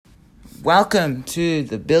Welcome to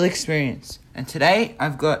the Bill Experience, and today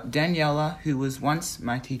I've got Daniela, who was once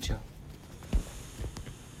my teacher.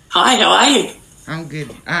 Hi, how are you? I'm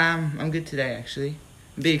good. I'm good today, actually.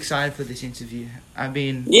 I'm bit excited for this interview. I've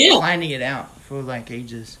been planning it out for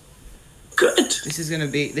ages. Good. This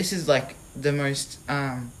is like the most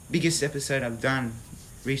biggest episode I've done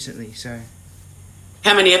recently. So,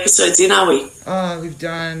 how many episodes in are we? We've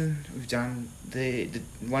done the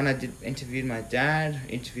one I did. Interviewed my dad,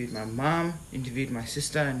 interviewed my mum, interviewed my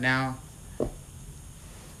sister, and now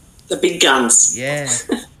the big guns. Yeah.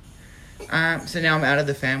 So now I'm out of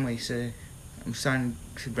the family, so I'm starting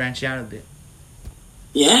to branch out a bit.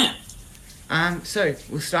 Yeah. So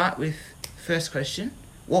we'll start with first question.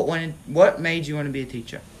 What made you want to be a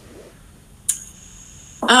teacher?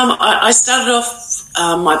 I started off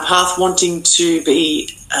my path wanting to be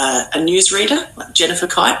a newsreader, like Jennifer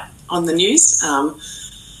Kite on the news,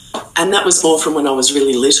 and that was more from when I was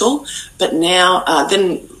really little. But now,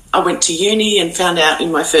 then I went to uni and found out in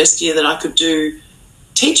my first year that I could do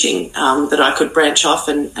teaching, that I could branch off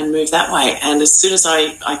and move that way. And as soon as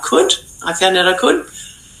I found out I could,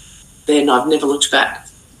 then I've never looked back.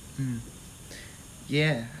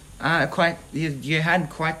 Yeah, you had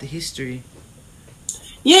quite the history.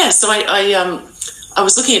 Yeah, so I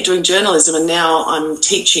was looking at doing journalism, and now I'm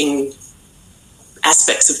teaching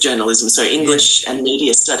aspects of journalism, so English and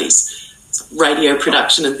media studies, radio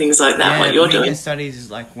production and things like that. What you're doing? Media studies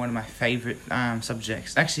is like one of my favourite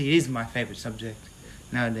subjects. Actually, it is my favourite subject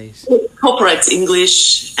nowadays. It incorporates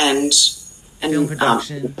English and film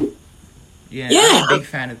production. Yeah, I'm a big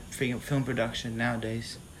fan of film production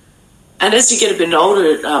nowadays. And as you get a bit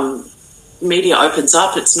older, media opens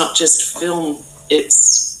up. It's not just film;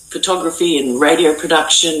 it's photography and radio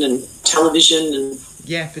production and television and.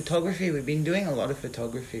 Yeah, photography. We've been doing a lot of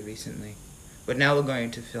photography recently, but now we're going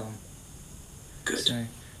to film. Good. So,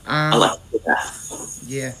 I like that.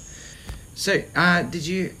 Yeah. So, did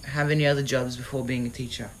you have any other jobs before being a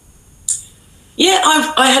teacher? Yeah,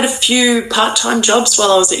 I had a few part-time jobs while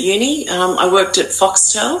I was at uni. I worked at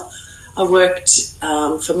Foxtel. I worked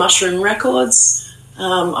for Mushroom Records.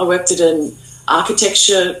 I worked at an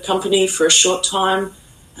architecture company for a short time,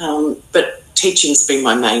 but teaching's been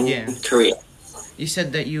my main career. You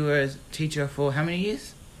said that you were a teacher for how many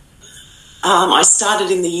years? I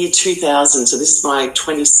started in the year 2000, so this is my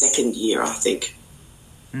 22nd year, I think.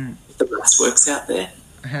 If the maths works out there.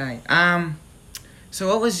 Okay.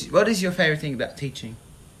 So what is your favourite thing about teaching?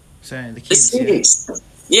 So the kids. The students.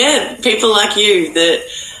 Yeah, people like you. The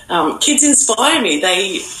kids inspire me.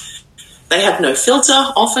 They have no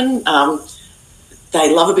filter often.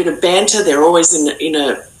 They love a bit of banter. They're always in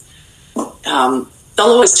a they'll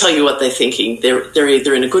always tell you what they're thinking. They're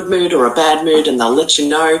either in a good mood or a bad mood, and they'll let you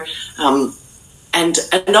know. And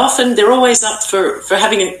often they're always up for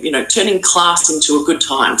having turning class into a good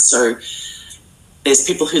time. So there's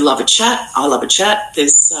people who love a chat. I love a chat.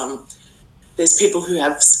 There's people who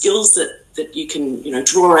have skills that you can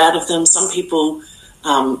draw out of them. Some people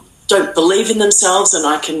don't believe in themselves, and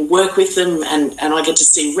I can work with them, and I get to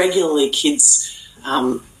see regularly kids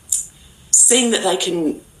seeing that they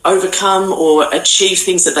can overcome or achieve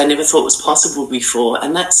things that they never thought was possible before,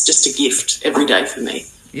 and that's just a gift every day for me.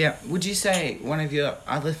 Yeah. Would you say one of your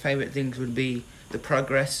other favourite things would be the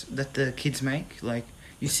progress that the kids make? Like,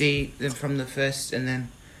 you see them from the first and then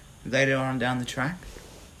later on down the track?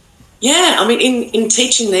 Yeah, I mean, in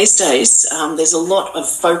teaching these days, there's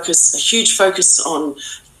a huge focus on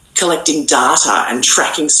collecting data and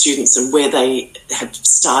tracking students and where they have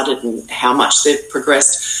started and how much they've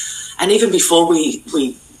progressed. And even before we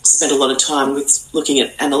spent a lot of time with looking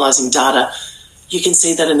at analysing data, you can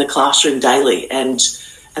see that in the classroom daily. And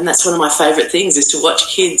that's one of my favourite things, is to watch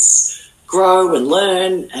kids grow and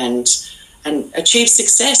learn and achieve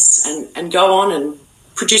success and go on and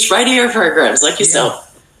produce radio programs like yourself.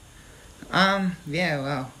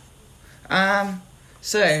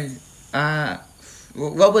 So,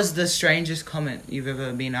 what was the strangest comment you've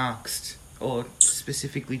ever been asked or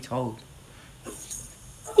specifically told?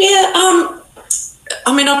 Yeah,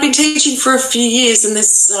 I mean, I've been teaching for a few years, and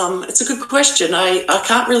this it's a good question. I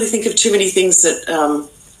can't really think of too many things that.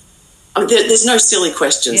 There's no silly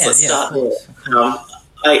questions. Let's start there.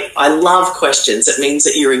 I love questions. It means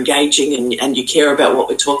that you're engaging and you care about what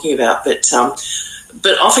we're talking about. But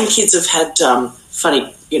often kids have had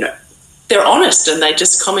funny, they're honest, and they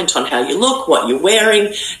just comment on how you look, what you're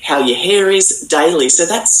wearing, how your hair is daily. So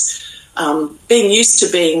that's being used to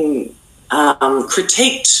being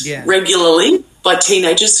critiqued regularly by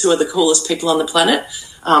teenagers who are the coolest people on the planet.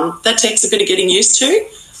 That takes a bit of getting used to,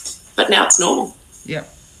 but now it's normal. Yeah.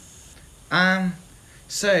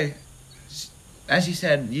 So as you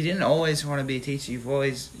said, you didn't always want to be a teacher. You've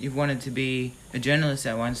wanted to be a journalist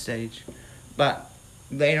at one stage, but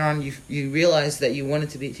later on you realized that you wanted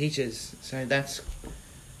to be teachers. So that's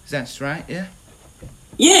right, yeah.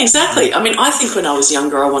 Yeah, exactly. I mean, I think when I was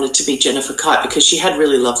younger, I wanted to be Jennifer Kite because she had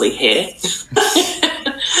really lovely hair,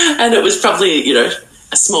 and it was probably a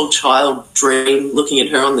small child dream looking at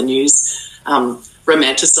her on the news,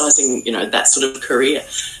 romanticising that sort of career.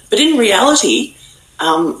 But in reality,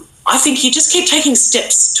 I think you just keep taking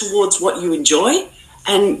steps towards what you enjoy,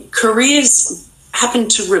 and careers happen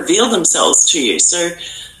to reveal themselves to you. So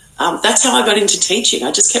that's how I got into teaching.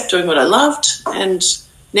 I just kept doing what I loved, and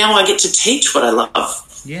now I get to teach what I love.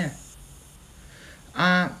 Yeah.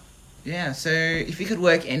 So if you could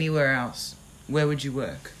work anywhere else, where would you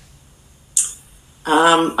work?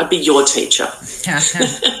 I'd be your teacher.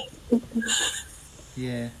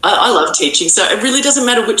 Yeah. I love teaching, so it really doesn't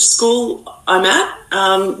matter which school I'm at.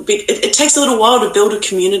 It takes a little while to build a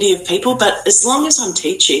community of people, but as long as I'm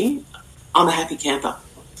teaching, I'm a happy camper.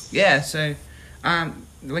 Yeah, so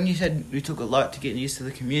when you said it took a lot to get used to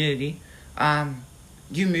the community,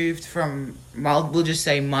 you moved from, we'll just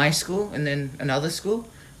say my school and then another school.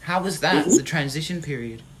 How was that, the transition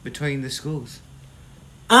period between the schools?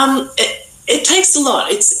 It takes a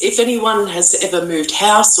lot. If anyone has ever moved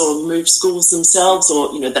house or moved schools themselves,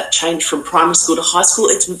 or that change from primary school to high school,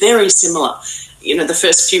 it's very similar. The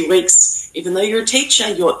first few weeks, even though you're a teacher,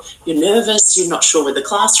 you're nervous. You're not sure where the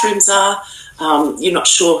classrooms are. You're not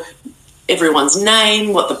sure everyone's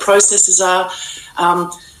name, what the processes are.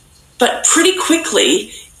 But pretty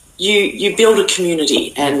quickly, you build a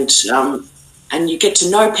community, and you get to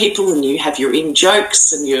know people, and you have your in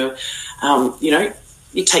jokes, and you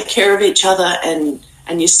take care of each other, and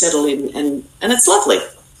you settle in, and it's lovely.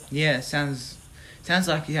 Yeah, sounds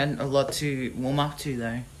like you had a lot to warm up to,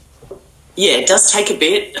 though. Yeah, it does take a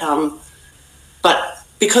bit, but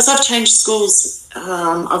because I've changed schools,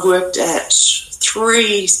 I've worked at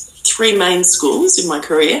three main schools in my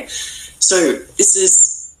career, so this is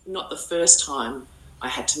not the first time I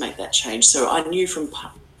had to make that change. So I knew from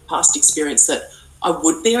past experience that I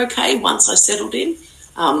would be okay once I settled in.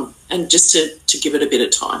 And just to give it a bit of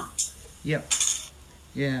time. Yep.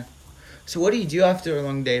 Yeah. So what do you do after a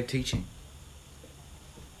long day of teaching?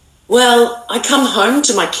 Well, I come home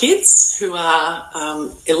to my kids, who are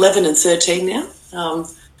 11 and 13 now.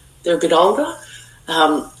 They're a bit older.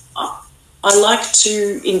 I like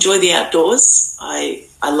to enjoy the outdoors. I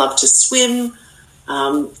love to swim.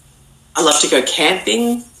 I love to go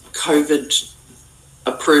camping,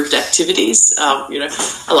 COVID-approved activities.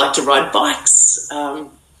 I like to ride bikes. I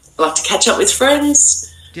like to catch up with friends.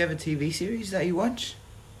 Do you have a TV series that you watch?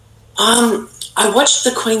 I watched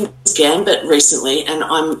The Queen's Gambit recently, and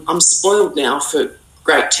I'm spoiled now for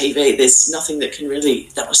great TV. There's nothing that can really...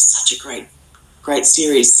 That was such a great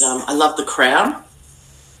series. I love The Crown.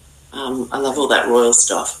 I love all that royal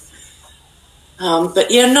stuff.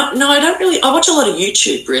 But yeah, no, I don't really... I watch a lot of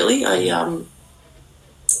YouTube, really. I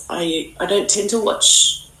don't tend to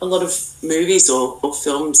watch a lot of movies or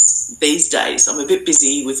films these days. I'm a bit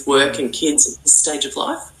busy with work and kids at this stage of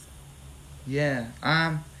life. Yeah.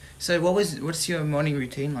 So what's your morning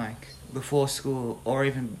routine like before school, or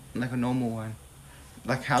even like a normal one?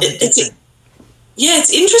 Like how's it different? Yeah, it's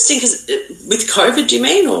interesting because with COVID, do you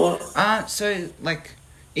mean, or? So like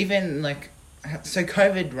even like so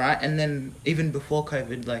COVID, right? And then even before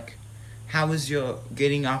COVID, like how was your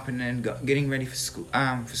getting up and then getting ready for school?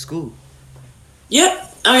 Yep.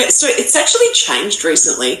 Okay, so it's actually changed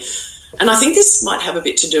recently, and I think this might have a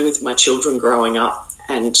bit to do with my children growing up,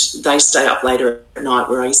 and they stay up later at night,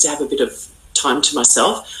 where I used to have a bit of time to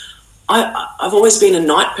myself. I've always been a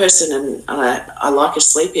night person, and I like a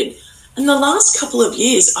sleep in. In the last couple of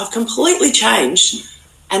years, I've completely changed,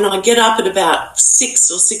 and I get up at about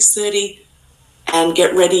 6 or 6:30 and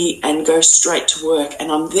get ready and go straight to work.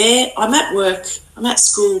 And I'm at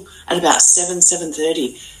school at about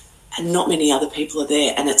 7:30, and not many other people are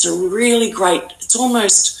there. And it's a really great, it's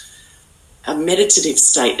almost a meditative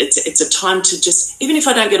state. It's a time to just, even if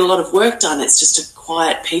I don't get a lot of work done, it's just a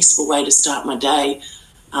quiet, peaceful way to start my day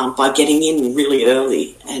by getting in really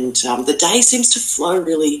early. And the day seems to flow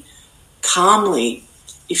really calmly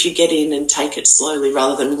if you get in and take it slowly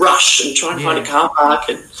rather than rush and try and find a car park.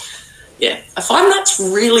 And yeah, I find that's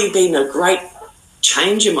really been a great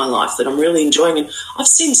change in my life that I'm really enjoying. And I've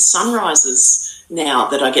seen sunrises now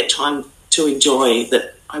that I get time to enjoy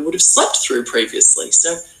that I would have slept through previously.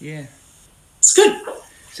 So yeah, it's good.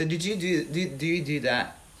 So do you do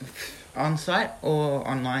that on site or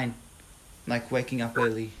online, like waking up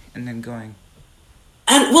early and then going?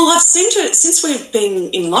 And well, I've seen to it since we've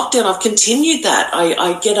been in lockdown. I've continued that.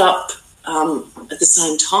 I get up at the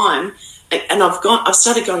same time, and I've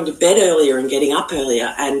started going to bed earlier and getting up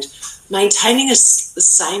earlier, and maintaining the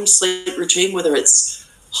same sleep routine, whether it's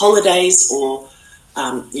holidays or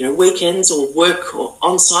weekends or work or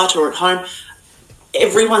on site or at home.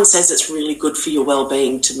 Everyone says it's really good for your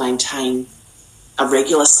well-being to maintain a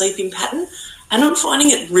regular sleeping pattern, and I'm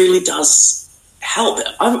finding it really does help.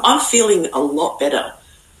 I'm feeling a lot better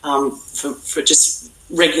for just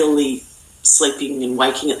regularly sleeping and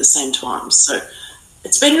waking at the same time. So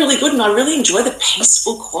it's been really good, and I really enjoy the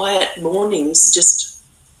peaceful, quiet mornings just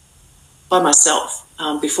by myself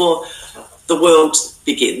before the world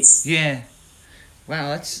begins. Yeah. Wow,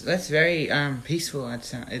 that's very peaceful.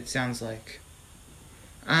 It sounds like.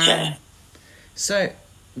 Yeah. So,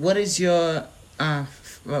 what is your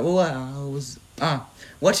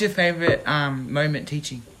what's your favorite moment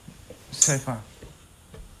teaching so far?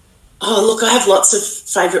 Oh, look, I have lots of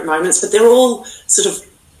favourite moments, but they're all sort of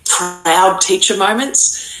proud teacher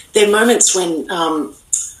moments. They're moments when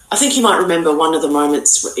I think you might remember one of the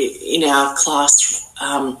moments in our class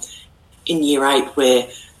in Year 8 where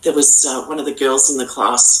there was one of the girls in the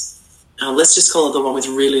class, let's just call her the one with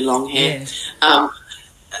really long hair,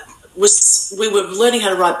 we were learning how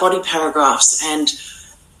to write body paragraphs, and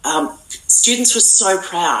students were so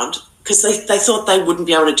proud because they thought they wouldn't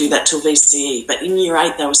be able to do that till VCE. But in Year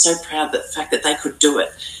 8, they were so proud of the fact that they could do it.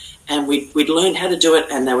 And we'd learned how to do it,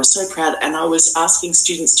 and they were so proud. And I was asking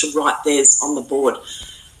students to write theirs on the board.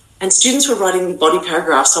 And students were writing body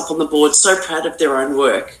paragraphs up on the board, so proud of their own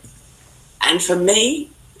work. And for me,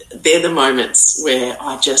 they're the moments where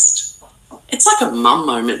it's like a mum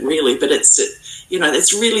moment, really, but it's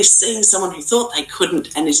really seeing someone who thought they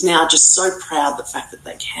couldn't and is now just so proud of the fact that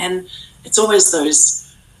they can. It's always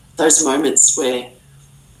those moments where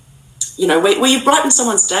you brighten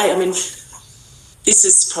someone's day. I mean, this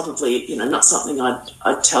is probably, not something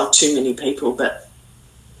I'd tell too many people, but,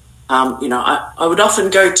 I would often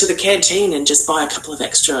go to the canteen and just buy a couple of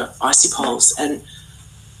extra icy poles, and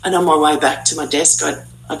on my way back to my desk,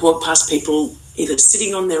 I'd walk past people either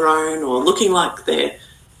sitting on their own or looking like they're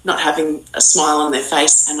not having a smile on their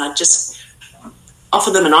face, and I'd just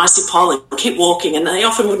offer them an icy pole and keep walking, and they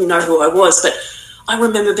often wouldn't know who I was, but I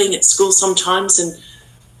remember being at school sometimes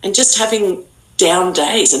and just having down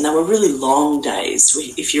days, and they were really long days.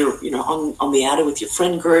 If you're on the outer with your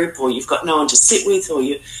friend group, or you've got no one to sit with, or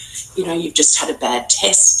you've just had a bad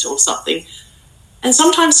test or something, and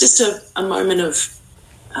sometimes just a moment of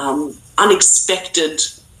unexpected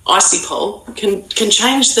icy pole can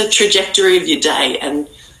change the trajectory of your day, and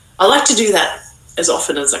I like to do that as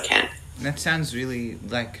often as I can. That sounds really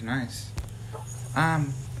nice.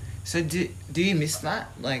 So do you miss that?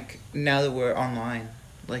 Now that we're online,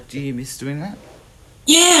 do you miss doing that?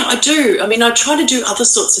 Yeah, I do. I mean, I try to do other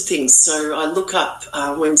sorts of things. So I look up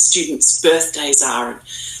when students' birthdays are,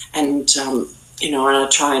 and I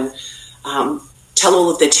try and tell all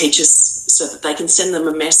of their teachers so that they can send them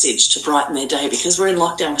a message to brighten their day, because we're in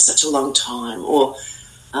lockdown for such a long time. Or,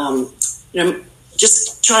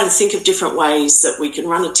 just try and think of different ways that we can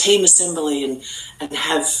run a team assembly and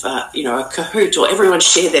have, a Kahoot, or everyone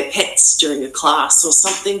share their pets during a class, or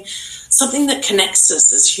something that connects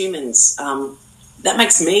us as humans. That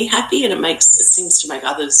makes me happy, and it seems to make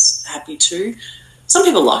others happy too. Some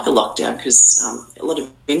people like a lockdown because a lot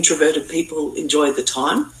of introverted people enjoy the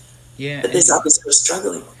time. Yeah, but there's others who are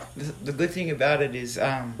struggling. The good thing about it is,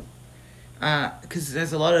 because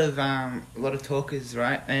there's a lot of talkers,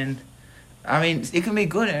 right? And I mean, it can be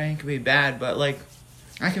good and it can be bad, but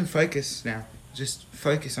I can focus now. Just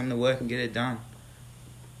focus on the work and get it done.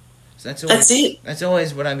 So that's it. That's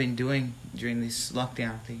always what I've been doing during this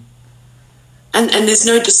lockdown thing. And there's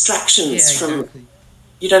no distractions from.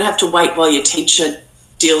 You don't have to wait while your teacher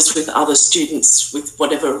deals with other students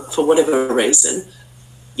for whatever reason.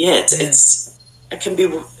 Yeah, it can be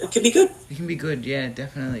good. It can be good, yeah,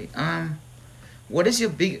 definitely. What has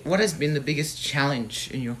been the biggest challenge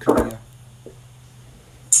in your career?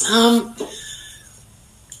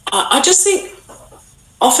 I just think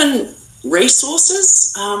often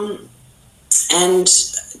resources and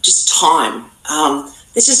just time.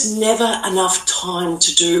 There's just never enough time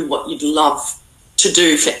to do what you'd love to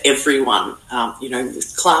do for everyone.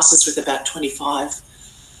 With classes with about 25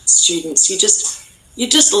 students, you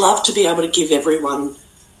just love to be able to give everyone,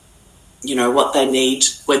 what they need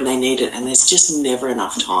when they need it, and there's just never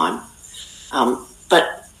enough time.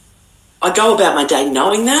 But I go about my day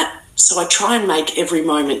knowing that, so I try and make every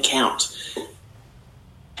moment count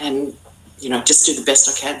and, just do the best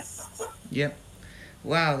I can. Yep.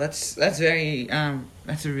 Wow, that's very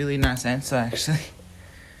that's a really nice answer, actually.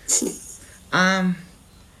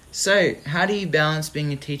 So, how do you balance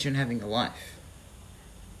being a teacher and having a life?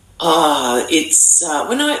 It's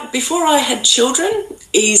before I had children,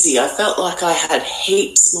 easy. I felt like I had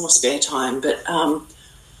heaps more spare time, but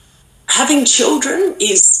having children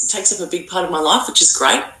takes up a big part of my life, which is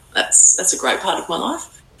great. That's a great part of my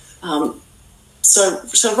life.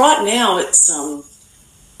 So right now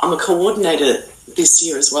I'm a coordinator this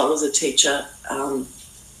year as well as a teacher.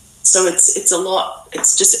 So it's a lot.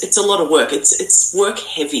 It's a lot of work. It's work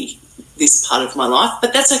heavy, this part of my life,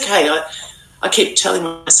 but that's okay. I keep telling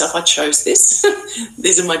myself I chose this.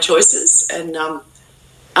 These are my choices, and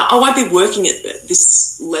I won't be working at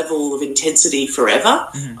this level of intensity forever.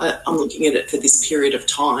 Mm-hmm. I'm looking at it for this period of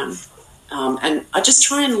time, and I just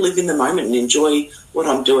try and live in the moment and enjoy what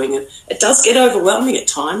I'm doing. And it does get overwhelming at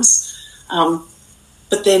times,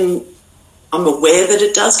 but then I'm aware that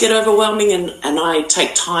it does get overwhelming, and I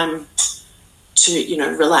take time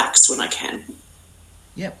to relax when I can.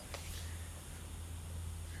 Yep.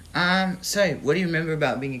 So what do you remember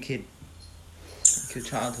about being a kid? Like your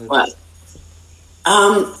childhood? Well,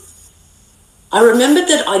 I remembered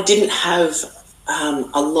that I didn't have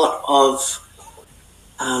a lot of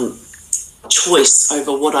choice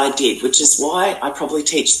over what I did, which is why I probably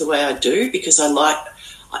teach the way I do, because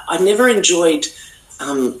I never enjoyed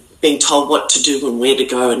being told what to do and where to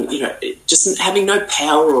go, and just having no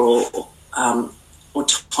power or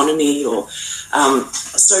autonomy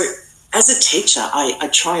so as a teacher, I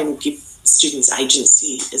try and give students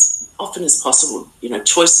agency as often as possible,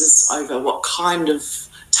 choices over what kind of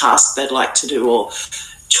task they'd like to do or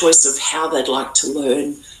choice of how they'd like to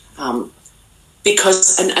learn,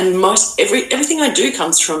 because everything I do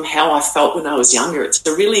comes from how I felt when I was younger. It's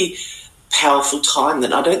a really powerful time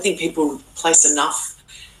that I don't think people place enough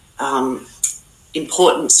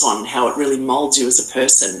importance on, how it really molds you as a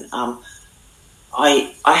person.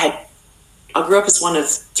 I grew up as one of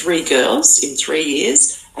 3 girls in 3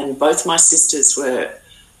 years, and both my sisters were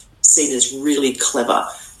seen as really clever.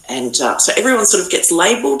 And so everyone sort of gets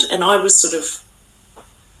labelled, and I was sort of,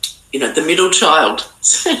 the middle child.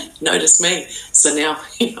 Notice me. So now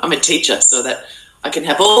I'm a teacher, so that I can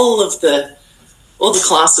have all the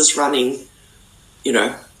classes running,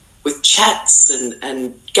 with chats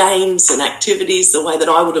and games and activities the way that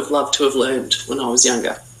I would have loved to have learned when I was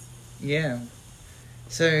younger. Yeah.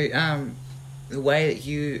 So, the way that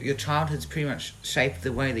your childhood's pretty much shaped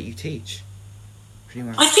the way that you teach, pretty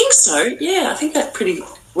much. I think so, yeah. I think that pretty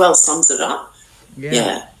well sums it up.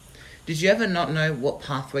 Yeah. Did you ever not know what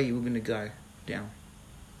pathway you were going to go down?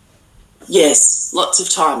 Yes, lots of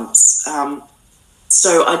times.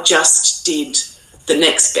 So I just did the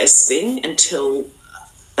next best thing until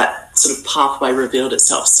that sort of pathway revealed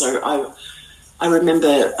itself. So I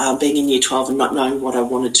remember being in Year 12 and not knowing what I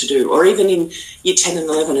wanted to do, or even in Year 10 and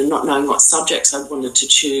 11 and not knowing what subjects I wanted to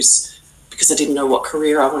choose because I didn't know what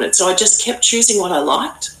career I wanted. So I just kept choosing what I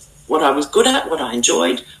liked, what I was good at, what I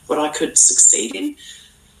enjoyed, what I could succeed in.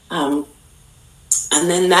 And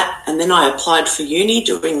then I applied for uni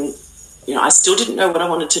doing, I still didn't know what I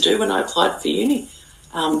wanted to do when I applied for uni.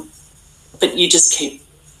 But you just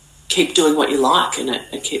keep doing what you like, and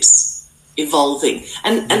it keeps evolving.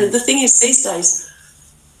 And the thing is, these days,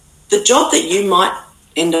 the job that you might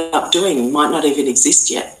end up doing might not even exist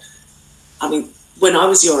yet. I mean, when I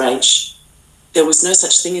was your age, there was no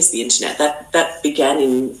such thing as the internet. That began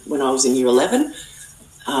when I was in Year 11.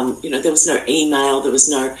 There was no email, there was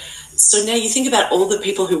no... So now you think about all the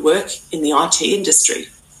people who work in the IT industry,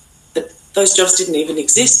 but those jobs didn't even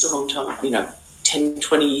exist a long time, 10,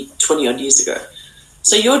 20 odd years ago.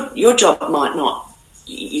 So your job might not...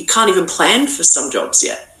 You can't even plan for some jobs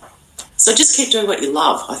yet. So just keep doing what you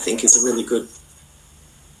love, I think, is a really good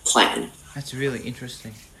plan. That's really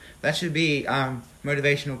interesting. That should be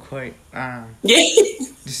motivational quote. Yeah.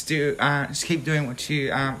 Just keep doing what you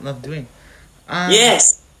love doing.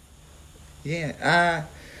 Yes. Yeah.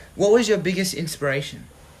 What was your biggest inspiration?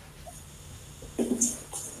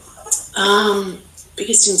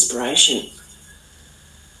 Biggest inspiration.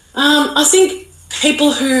 I think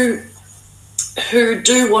people who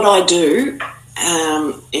do what I do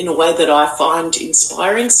in a way that I find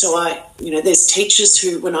inspiring. So there's teachers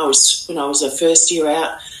who, when I was a first year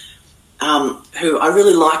out, who I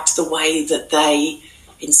really liked the way that they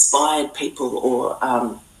inspired people, or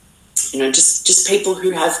just people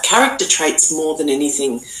who have character traits more than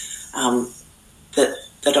anything that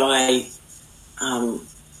I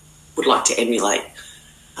would like to emulate.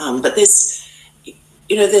 But there's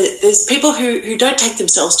people who don't take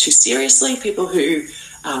themselves too seriously, people who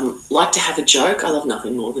like to have a joke. I love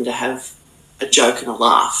nothing more than to have a joke and a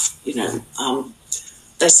laugh.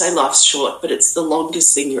 They say life's short, but it's the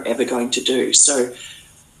longest thing you're ever going to do. So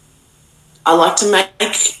I like to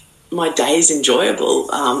make my days enjoyable,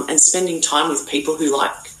 and spending time with people who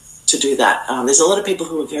like to do that. There's a lot of people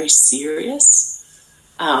who are very serious,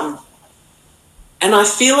 and I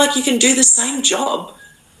feel like you can do the same job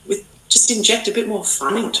with just inject a bit more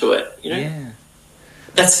fun into it. You know, Yeah.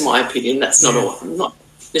 that's my opinion. That's not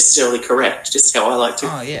necessarily correct. Just how I like to.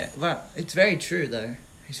 Oh yeah, but it's very true though.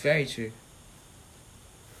 It's very true.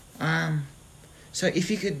 So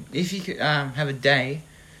if you could have a day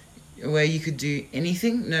where you could do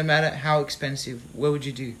anything, no matter how expensive, what would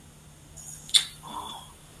you do?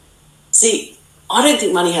 See, I don't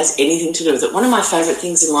think money has anything to do with it. One of my favourite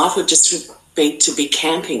things in life would just be to be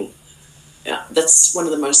camping. Yeah, that's one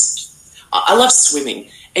of the most. I love swimming.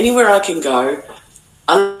 Anywhere I can go.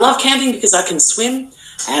 I love camping because I can swim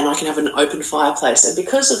and I can have an open fireplace. And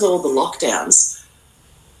because of all the lockdowns,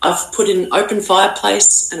 I've put in an open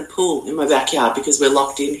fireplace and a pool in my backyard because we're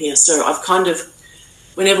locked in here. So I've kind of,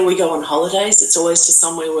 whenever we go on holidays, it's always to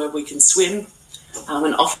somewhere where we can swim,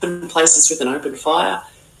 and often places with an open fire.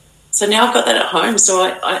 So now I've got that at home. So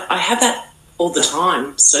I have that all the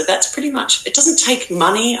time. So that's pretty much, it doesn't take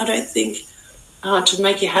money, I don't think, to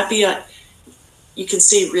make you happy. You can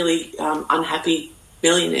see really unhappy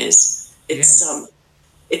millionaires. It's a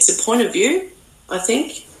point of view, I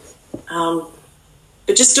think.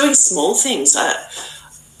 But just doing small things,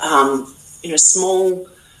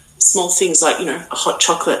 small things like, a hot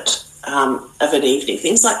chocolate of an evening,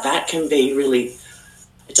 things like that can be really,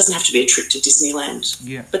 it doesn't have to be a trip to Disneyland.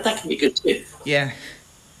 Yeah. But that can be good too. Yeah.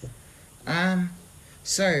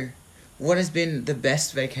 So, what has been the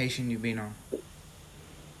best vacation you've been on?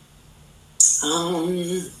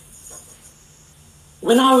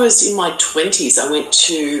 When I was in my 20s, I went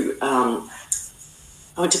to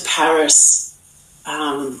Paris,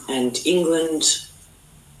 and England,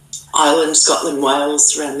 Ireland, Scotland,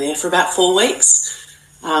 Wales, around there for about 4 weeks,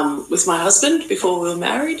 with my husband before we were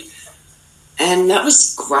married. And that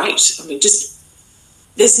was great. I mean,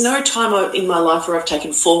 there's no time in my life where I've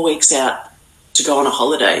taken 4 weeks out to go on a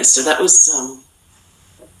holiday. So that was,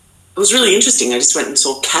 it was really interesting. I just went and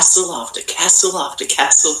saw castle after castle after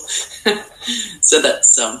castle. So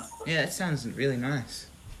that's... Yeah, that sounds really nice.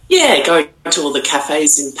 Yeah, going to all the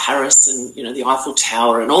cafes in Paris and, the Eiffel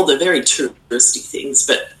Tower and all the very touristy things,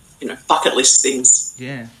 but, bucket list things.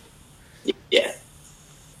 Yeah. Yeah.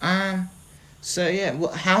 So, yeah,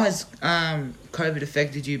 how has COVID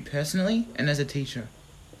affected you personally and as a teacher?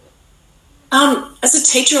 As a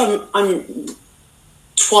teacher, I'm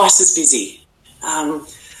twice as busy.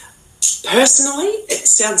 Personally, it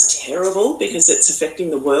sounds terrible because it's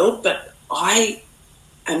affecting the world, but I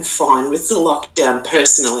am fine with the lockdown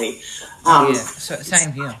personally. So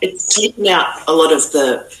same here. It's taken out a lot of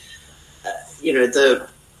the,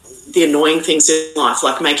 the annoying things in life,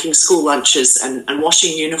 like making school lunches and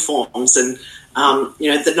washing uniforms and,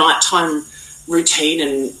 the nighttime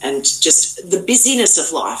routine and just the busyness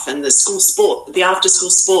of life and the school sport, the after-school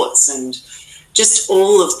sports and just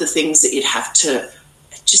all of the things that you'd have to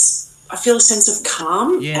I feel a sense of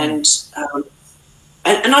calm and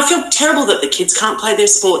I feel terrible that the kids can't play their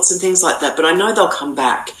sports and things like that, but I know they'll come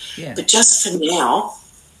back. Yeah. But just for now,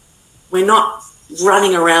 we're not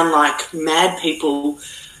running around like mad people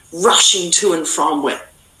rushing to and from where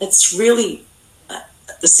it's really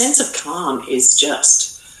the sense of calm is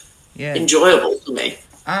just enjoyable for me.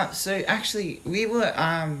 So actually we were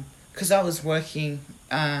because I was working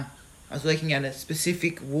at a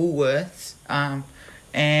specific Woolworths,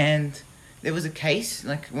 and there was a case,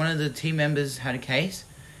 like one of the team members had a case.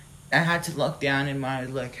 I had to lock down in my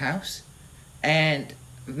house, and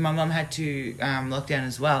my mum had to lock down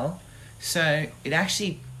as well. So it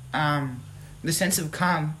actually, the sense of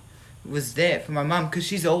calm was there for my mum because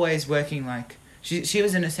she's always working. Like she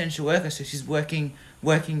was an essential worker, so she's working.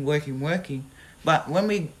 But when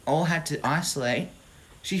we all had to isolate,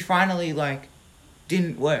 she finally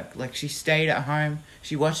didn't work. Like she stayed at home.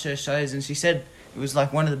 She watched her shows, and she said it was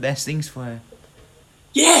one of the best things for her.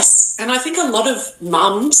 Yes, and I think a lot of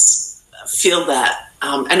mums feel that.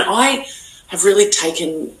 And I have really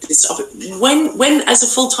taken this when as a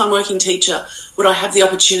full-time working teacher would I have the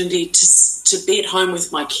opportunity to be at home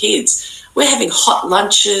with my kids. We're having hot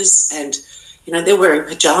lunches and they're wearing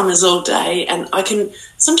pajamas all day, and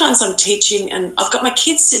sometimes I'm teaching and I've got my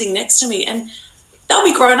kids sitting next to me and they'll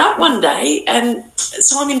be grown up one day, and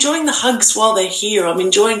so I'm enjoying the hugs while they're here. I'm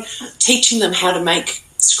enjoying teaching them how to make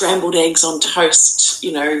scrambled eggs on toast,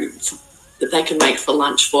 that they can make for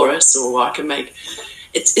lunch for us, or I can make.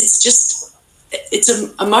 It's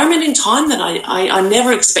a moment in time that I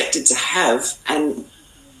never expected to have, and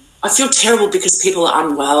I feel terrible because people are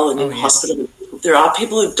unwell and in hospital. There are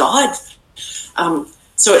people who've died,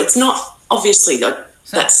 so it's not. obviously,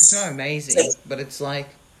 It's not amazing, but it's like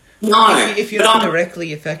no. if you're not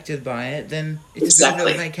directly affected by it, then it's a bit of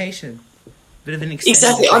a vacation, bit of an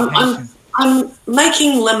extended vacation. I'm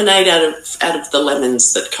making lemonade out of the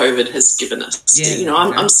lemons that COVID has given us. Yeah,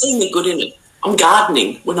 I'm seeing the good in it. I'm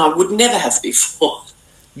gardening when I would never have before.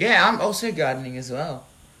 Yeah, I'm also gardening as well.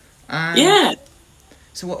 Yeah.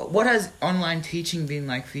 So what has online teaching been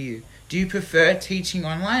like for you? Do you prefer teaching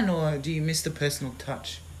online, or do you miss the personal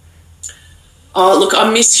touch? Oh, look,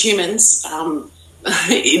 I miss humans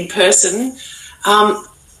in person,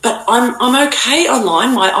 but I'm okay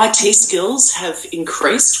online. My IT skills have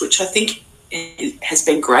increased, which I think has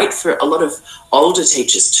been great for a lot of older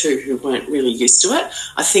teachers too who weren't really used to it.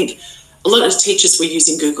 I think a lot of teachers were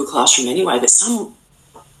using Google Classroom anyway, but some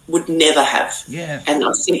would never have. Yeah. And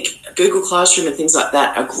I think Google Classroom and things like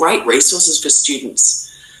that are great resources for students.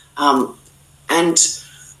 And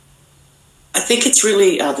I think it's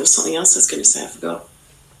really, there was something else I was going to say, I forgot.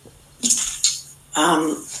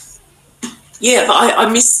 Yeah, but I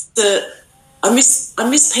miss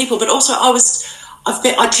people, but also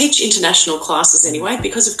I teach international classes anyway.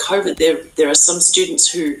 Because of COVID, there are some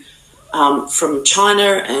students who from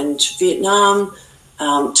China and Vietnam,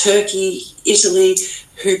 Turkey, Italy,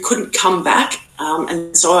 who couldn't come back,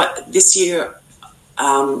 and so this year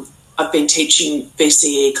I've been teaching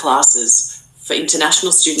BCE classes for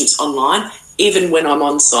international students online, even when I'm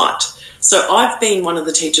on site. So I've been one of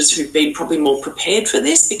the teachers who've been probably more prepared for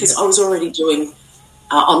this because I was already doing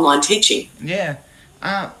online teaching. Yeah.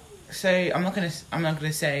 So I'm not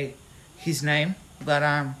gonna say his name, but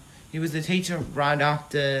he was the teacher right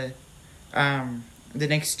after the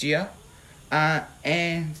next year.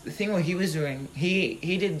 And the thing what he was doing,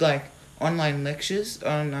 he did like online lectures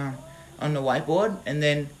on the whiteboard, and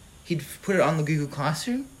then he'd put it on the Google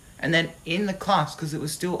Classroom, and then in the class, because it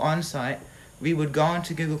was still on site, we would go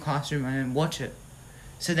into Google Classroom and then watch it.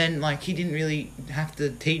 So then like he didn't really have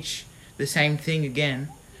to teach the same thing again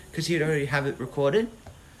because he'd already have it recorded.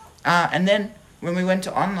 And then when we went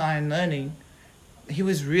to online learning, he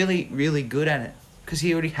was really, really good at it because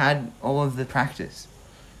he already had all of the practice.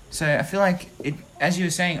 So I feel like, as you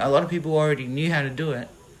were saying, a lot of people already knew how to do it,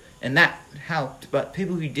 and that helped. But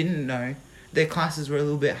people who didn't know, their classes were a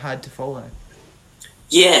little bit hard to follow.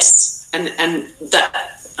 Yes, and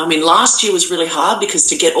that, I mean, last year was really hard because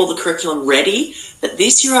to get all the curriculum ready. But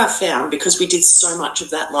this year I found, because we did so much of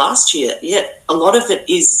that last year, a lot of it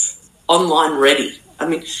is online ready. I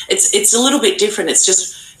mean, it's a little bit different. It's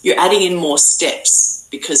just you're adding in more steps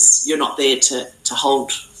because you're not there to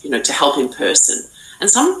hold, to help in person. And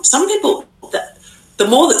some people, the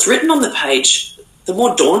more that's written on the page, the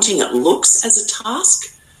more daunting it looks as a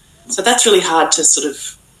task. So that's really hard to sort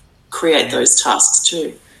of create those tasks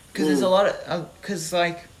too. Because there's a lot of,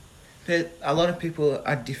 a lot of people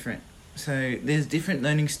are different. So there's different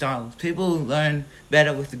learning styles. People learn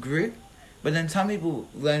better with a group, but then some people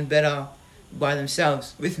learn better by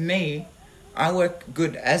themselves. With me, I work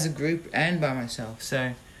good as a group and by myself.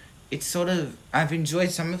 So it's sort of, I've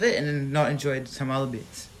enjoyed some of it and then not enjoyed some other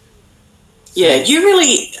bits. Yeah,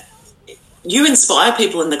 you inspire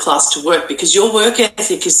people in the class to work because your work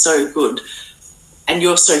ethic is so good and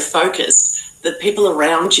you're so focused that people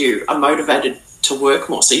around you are motivated to work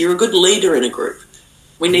more. So you're a good leader in a group.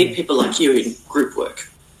 We need people like you in group work.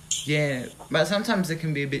 Yeah, but sometimes they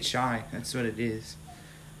can be a bit shy. That's what it is.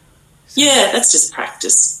 So, yeah, that's just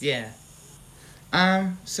practice. Yeah.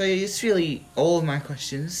 So it's really all of my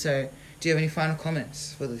questions. So do you have any final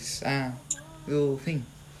comments for this little thing?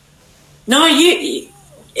 No,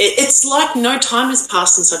 it's like no time has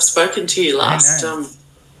passed since I've spoken to you last.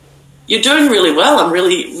 You're doing really well. I'm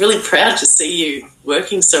really, really proud to see you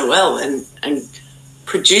working so well and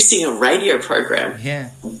producing a radio program. Yeah.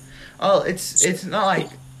 Oh, it's not like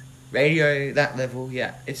radio that level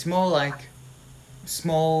yet. It's more like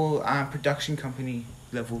small production company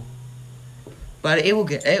level. But it will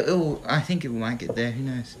get. It will. I think it might get there. Who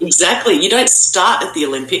knows? Exactly. You don't start at the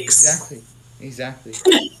Olympics. Exactly.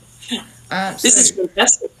 This is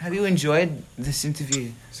fantastic. Have you enjoyed this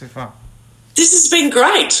interview so far? This has been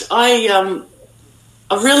great.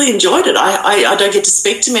 I've really enjoyed it. I don't get to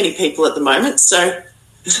speak to many people at the moment, so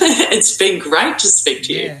it's been great to speak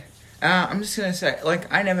to you. Yeah. I'm just gonna say,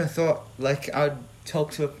 I never thought I'd talk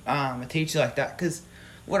to a teacher like that, because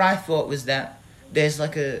what I thought was that there's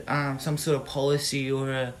some sort of policy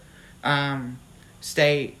or a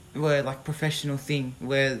state where professional thing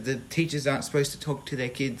where the teachers aren't supposed to talk to their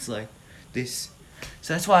kids like this.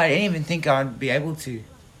 So that's why I didn't even think I'd be able to.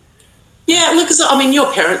 Yeah, look,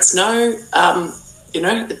 your parents know,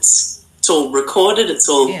 it's all recorded, it's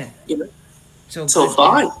all, it's all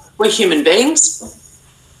fine. We're human beings.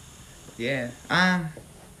 Yeah.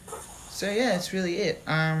 So yeah, that's really it.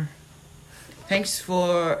 Thanks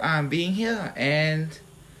for being here, and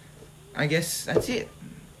I guess that's it.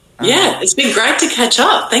 Yeah, it's been great to catch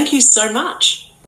up. Thank you so much.